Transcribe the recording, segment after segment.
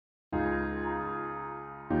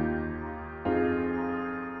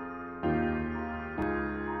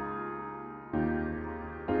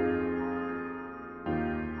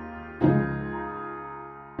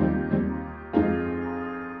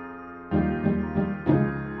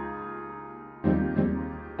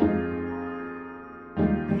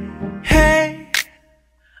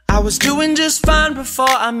was doing just fine before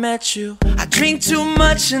I met you. I drink too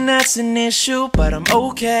much and that's an issue, but I'm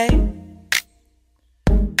okay.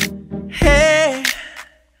 Hey,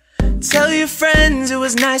 tell your friends it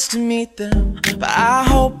was nice to meet them, but I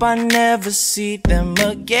hope I never see them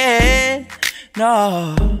again.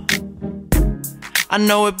 No, I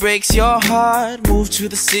know it breaks your heart. Moved to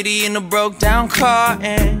the city in a broke down car,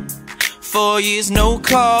 and 4 years no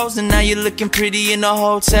calls, and now you're looking pretty in a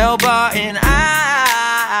hotel bar. And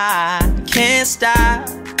I can't stop.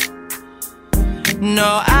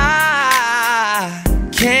 No, I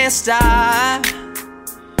can't stop.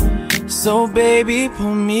 So baby,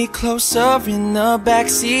 pull me closer in the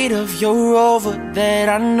backseat of your Rover that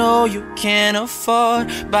I know you can't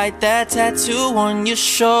afford. Bite that tattoo on your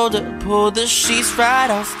shoulder, pull the sheets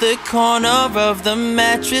right off the corner of the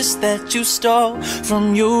mattress that you stole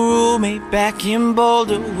from your roommate back in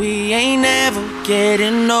Boulder. We ain't ever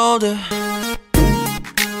getting older.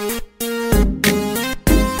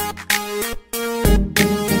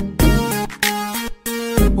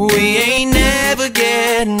 We ain't never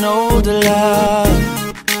getting older, love.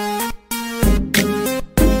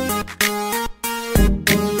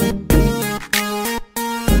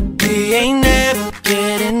 We ain't never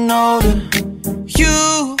getting older.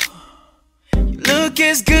 You look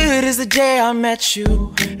as good as the day I met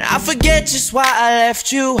you, and I forget just why I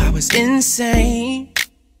left you. I was insane.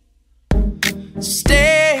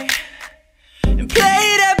 Stay and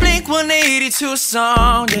play that Blink-182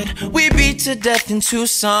 song that we beat to death in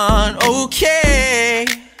Tucson. Okay,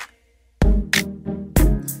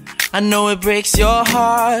 I know it breaks your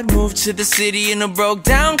heart. Moved to the city in a broke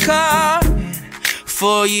down car,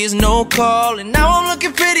 4 years no call, and now I'm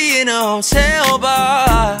looking pretty in a hotel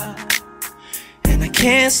bar. And I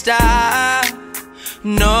can't stop.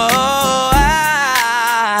 No,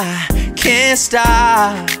 I can't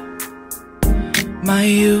stop. My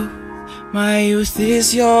youth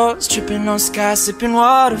is yours, tripping on skies, sipping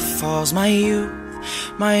waterfalls. My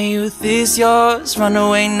youth is yours, run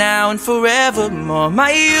away now and forevermore.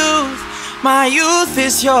 My youth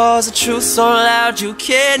is yours, a truth so loud you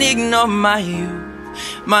can't ignore. My youth,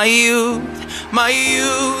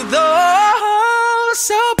 oh.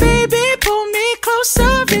 So baby, pull me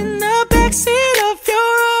closer in the backseat of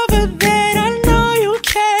your Rover that I know you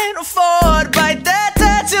can't afford. Bite that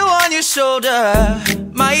tattoo on your shoulder.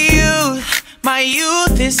 My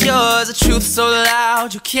youth is yours, a truth so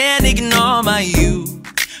loud you can't ignore. My youth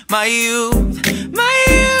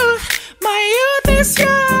is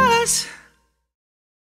yours.